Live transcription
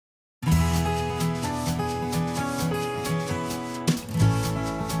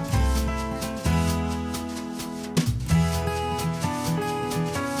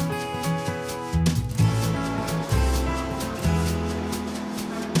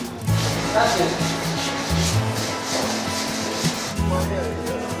And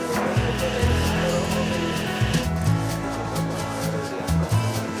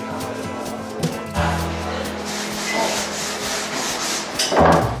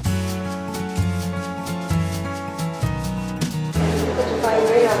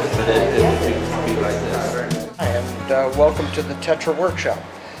welcome to the Tetra Workshop.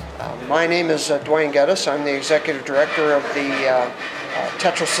 My name is Dwayne Geddes. I'm the Executive Director of the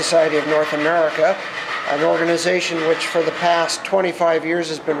Tetra Society of North America, an organization which for the past 25 years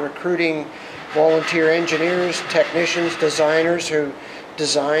has been recruiting volunteer engineers, technicians, designers who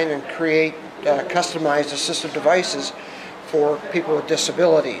design and create customized assistive devices for people with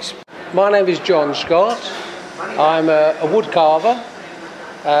disabilities. My name is John Scott. I'm a wood carver,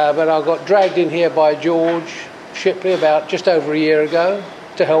 but I got dragged in here by George Shipley about just over a year ago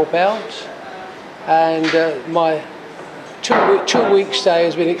to help out, and my two-week stay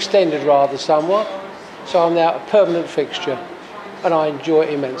has been extended rather somewhat, so I'm now a permanent fixture and I enjoy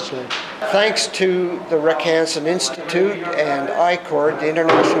it immensely. Thanks to the Rick Hansen Institute and ICORD, the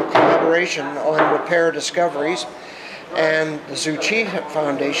International Collaboration on Repair Discoveries, and the Zucchi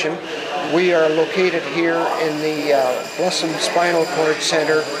Foundation, we are located here in the Blessum Spinal Cord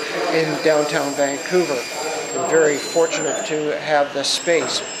Center in downtown Vancouver. We're very fortunate to have this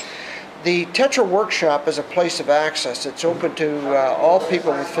space. The Tetra Workshop is a place of access. It's open to all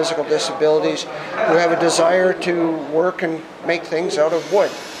people with physical disabilities who have a desire to work and make things out of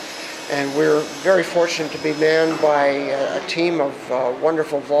wood. And we're very fortunate to be manned by a team of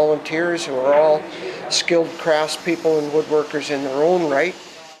wonderful volunteers who are all skilled craftspeople and woodworkers in their own right.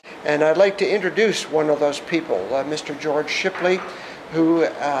 And I'd like to introduce one of those people, Mr. George Shipley, who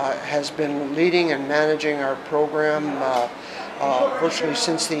has been leading and managing our program virtually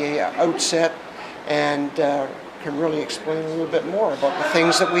since the outset, and can really explain a little bit more about the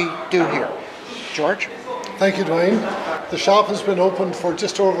things that we do here. George? Thank you, Dwayne. The shop has been open for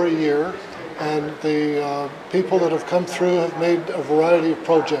just over a year, and the people that have come through have made a variety of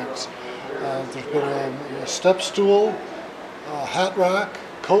projects. There's been a step stool, a hat rack,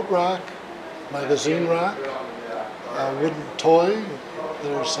 coat rack, magazine rack, a wooden toy.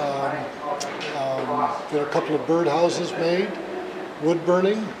 There's there are a couple of bird houses made, wood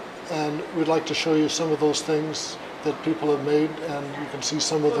burning, and we'd like to show you some of those things that people have made, and you can see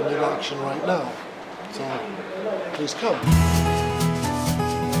some of them in action right now. So please come.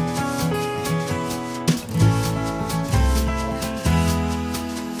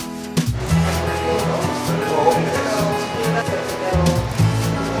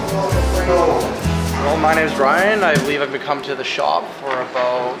 Well, my name is Ryan. I believe I've been coming to the shop for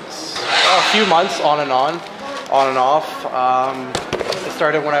about a few months, on and off. It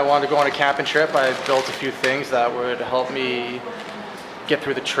started when I wanted to go on a camping trip. I built a few things that would help me get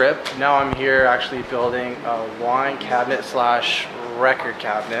through the trip. Now I'm here actually building a wine cabinet slash record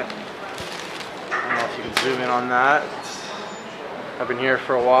cabinet. I don't know if you can zoom in on that. I've been here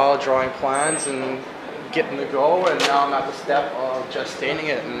for a while drawing plans and getting to go, and now I'm at the step of just staining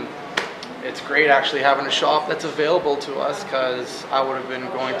it. And it's great actually having a shop that's available to us, because I would have been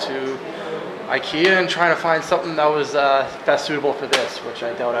going to IKEA and trying to find something that was best suitable for this, which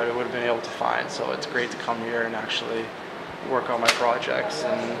I doubt I would have been able to find. So it's great to come here and actually work on my projects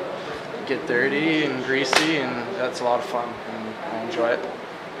and get dirty and greasy, and that's a lot of fun and I enjoy it.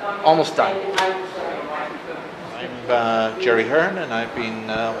 Almost done. I'm Jerry Hearn, and I've been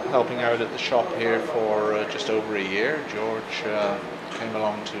helping out at the shop here for just over a year. George came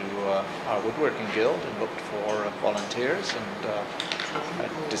along to our woodworking guild and looked for volunteers, and I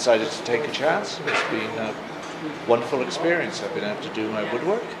decided to take a chance. It's been a wonderful experience. I've been able to do my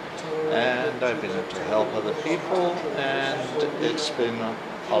woodwork, and I've been able to help other people, and it's been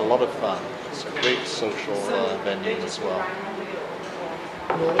a lot of fun. It's a great social venue as well.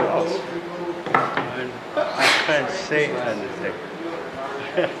 Charles? I can't say anything.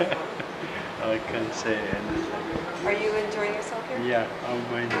 I can't say anything. Are you enjoying yourself here? Yeah, I'm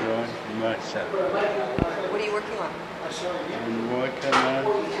enjoying myself. What are you working on? I'm working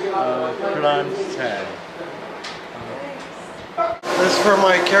on plant stand. This is for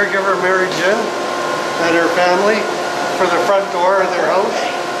my caregiver, Mary Jim, and her family, for the front door of their house.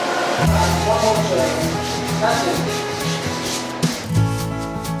 That's it.